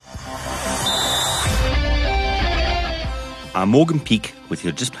I'm Morgan Peake with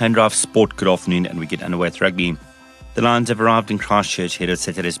your Just Plain Drive Sport. Good afternoon, and we get underway with rugby. The Lions have arrived in Christchurch ahead of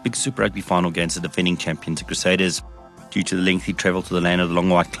Saturday's big Super Rugby final against the defending champions, the Crusaders. Due to the lengthy travel to the land of the long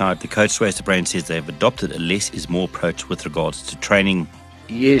white cloud, the coach Swayster Brain says they have adopted a less is more approach with regards to training.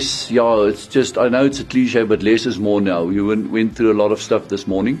 Yes, it's just, I know it's a cliche, but less is more now. We went through a lot of stuff this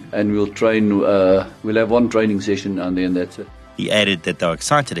morning, and we'll train, we'll have one training session and then that's it. He added that they were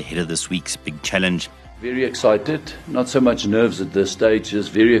excited ahead of this week's big challenge. Very excited, not so much nerves at this stage, just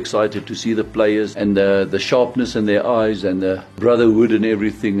very excited to see the players and the sharpness in their eyes and the brotherhood and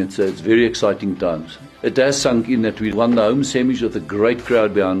everything. It's very exciting times. It has sunk in that we won the home semis with a great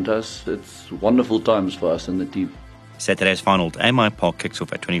crowd behind us. It's wonderful times for us and the team. Saturday's final at AMI Park kicks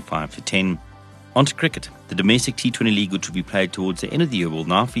off at 25-10. On to cricket. The domestic T20 League, which will be played towards the end of the year, will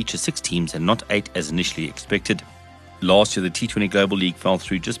now feature 6 teams and not 8 as initially expected. Last year, the T20 Global League fell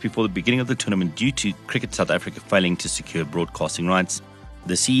through just before the beginning of the tournament due to Cricket South Africa failing to secure broadcasting rights.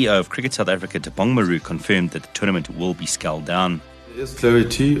 The CEO of Cricket South Africa, Tebong Maru, confirmed that the tournament will be scaled down. There is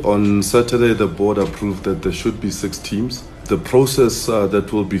clarity. On Saturday, the board approved that there should be 6 teams. The process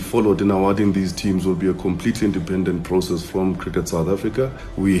that will be followed in awarding these teams will be a completely independent process from Cricket South Africa.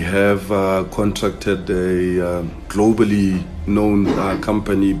 We have contracted a globally known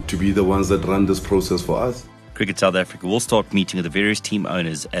company to be the ones that run this process for us. Cricket South Africa will start meeting with the various team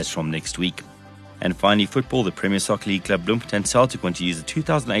owners as from next week. And finally, football. The Premier Soccer League club Bloemfontein Celtic want to use the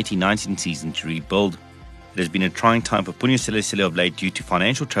 2018-19 season to rebuild. It has been a trying time for Punyo Selesile of late due to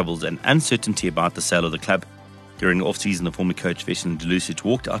financial troubles and uncertainty about the sale of the club. During the off-season, the former coach Vesna Delusic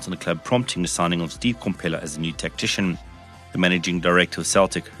walked out on the club, prompting the signing of Steve Kompella as the new tactician. The managing director of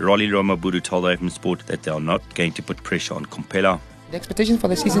Celtic, Raleigh Romaburu, told AFM Sport that they are not going to put pressure on Kompella. The expectation for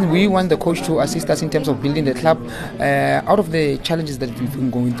the season, we want the coach to assist us in terms of building the club. Out of the challenges that we've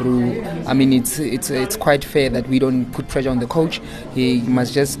been going through, I mean, it's quite fair that we don't put pressure on the coach. He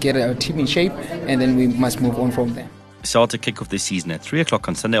must just get our team in shape, and then we must move on from there. Celtic kick off this season at 3 o'clock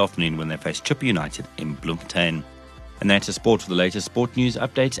on Sunday afternoon when they face Chippa United in Bloemfontein. And that's a sport. For the latest sport news,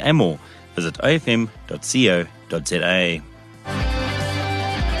 updates and more, visit ofm.co.za.